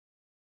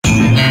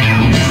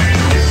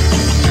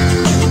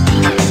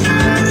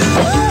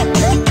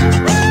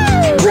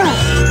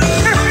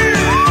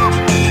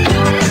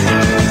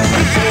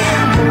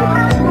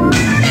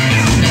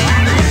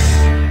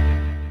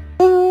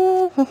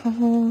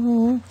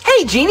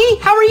Hey, Jeannie,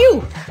 how are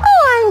you?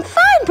 Oh, I'm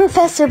fine,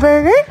 Professor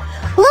Burger.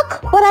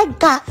 Look what I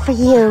got for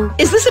you.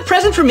 Is this a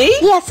present for me?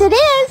 Yes, it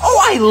is.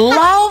 Oh, I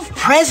love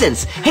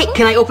presents. Hey,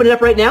 can I open it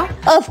up right now?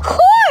 Of course.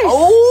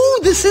 Oh,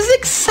 this is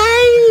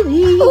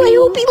exciting. Oh, I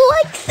hope he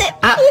likes it.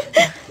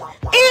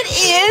 It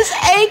is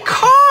a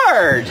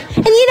card.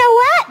 And you know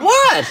what?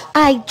 What?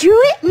 I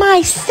drew it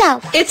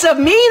myself. It's of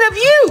me and of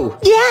you.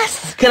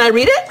 Yes. Can I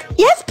read it?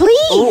 Yes, please.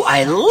 Oh,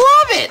 I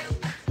love it.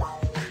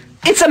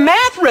 It's a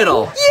math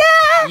riddle.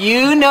 Yeah.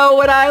 You know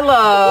what I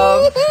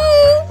love.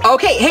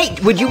 Okay, hey,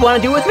 would you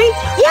want to do it with me?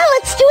 Yeah,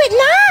 let's do it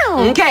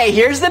now. Okay,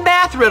 here's the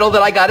math riddle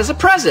that I got as a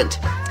present.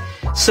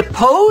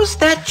 Suppose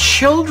that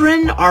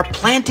children are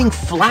planting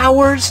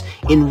flowers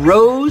in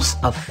rows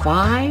of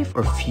 5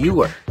 or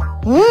fewer.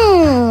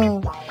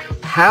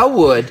 How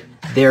would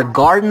their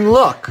garden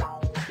look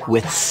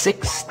with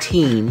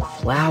 16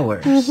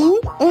 flowers?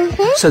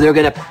 So they're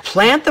going to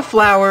plant the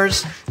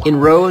flowers in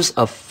rows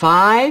of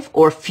 5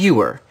 or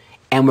fewer,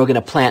 and we're going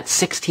to plant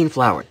 16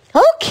 flowers.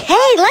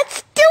 Okay,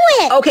 let's do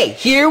it. Okay,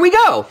 here we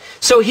go.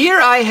 So here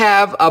I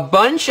have a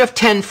bunch of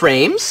 10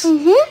 frames,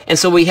 and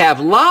so we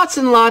have lots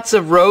and lots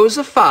of rows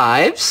of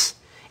 5s,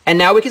 and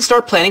now we can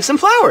start planting some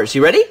flowers.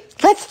 You ready?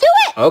 Let's do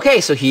it. Okay,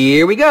 so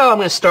here we go. I'm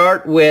going to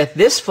start with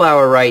this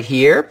flower right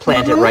here.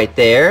 Plant it right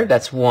there.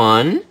 That's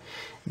 1.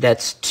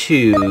 That's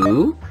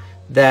 2.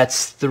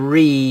 That's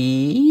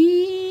 3.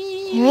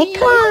 Here it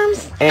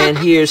comes. And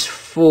here's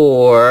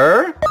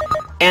 4.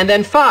 And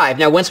then 5.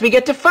 Now, once we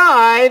get to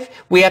 5,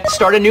 we have to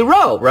start a new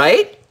row,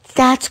 right?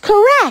 That's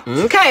correct.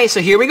 Okay, so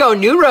here we go.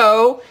 New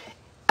row.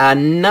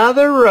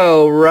 Another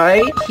row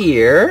right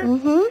here.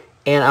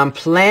 And I'm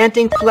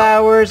planting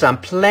flowers. I'm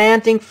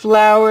planting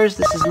flowers.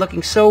 This is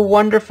looking so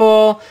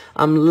wonderful.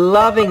 I'm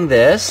loving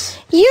this.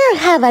 You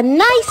have a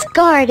nice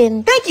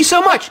garden. Thank you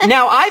so much.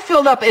 Now, I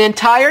filled up an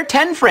entire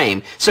 10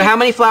 frame. So how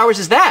many flowers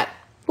is that?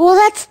 Well,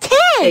 that's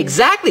 10.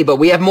 Exactly, but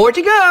we have more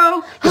to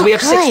go because we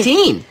have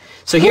 16.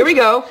 So here we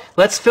go.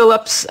 Let's fill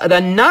up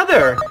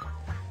another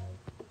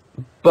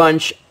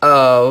bunch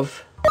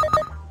of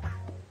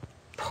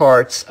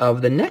parts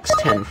of the next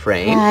 10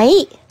 frame.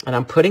 Right. And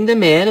I'm putting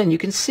them in, and you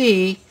can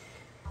see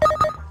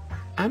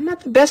I'm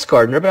not the best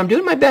gardener, but I'm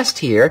doing my best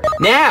here.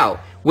 Now,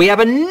 we have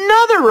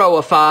another row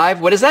of 5.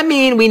 What does that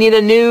mean? We need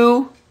a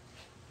new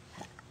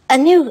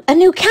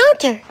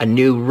counter. A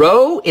new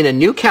row in a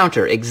new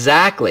counter.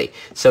 Exactly.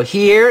 So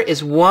here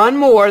is one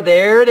more.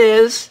 There it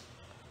is.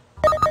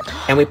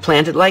 And we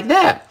plant it like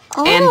that.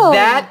 And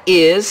that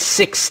is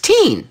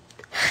 16.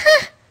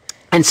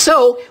 And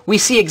so we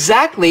see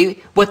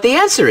exactly what the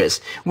answer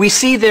is. We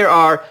see there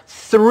are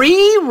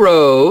 3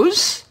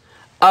 rows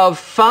of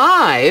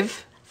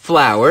 5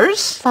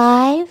 flowers.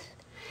 5.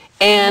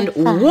 And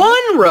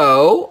 1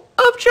 row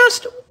of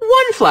just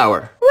 1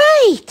 flower.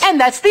 Right. And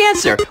that's the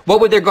answer.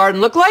 What would their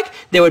garden look like?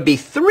 There would be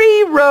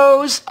 3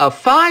 rows of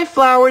 5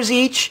 flowers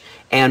each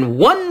and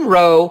 1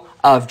 row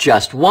of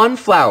just 1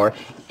 flower.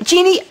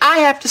 Jeannie, I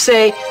have to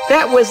say,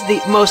 that was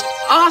the most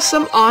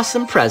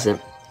awesome present.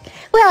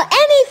 Well,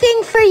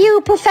 anything for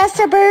you,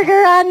 Professor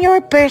Burger, on your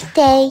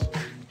birthday.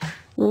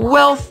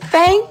 Well,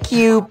 thank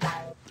you.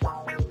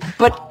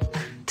 But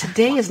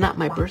today is not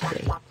my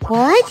birthday.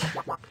 What?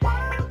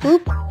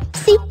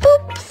 Oopsie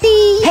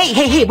poopsie.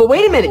 Hey, but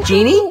wait a minute,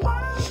 Jeannie.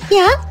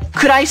 Yeah?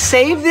 Could I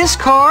save this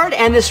card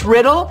and this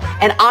riddle,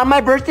 and on my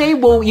birthday,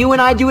 will you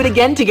and I do it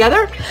again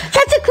together?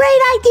 That's a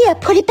great idea.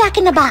 Put it back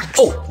in the box.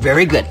 Oh,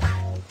 very good.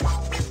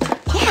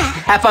 Yeah.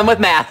 Have fun with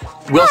math.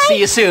 We'll see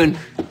you soon.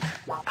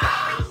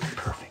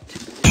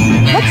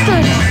 Let's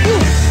learn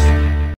this.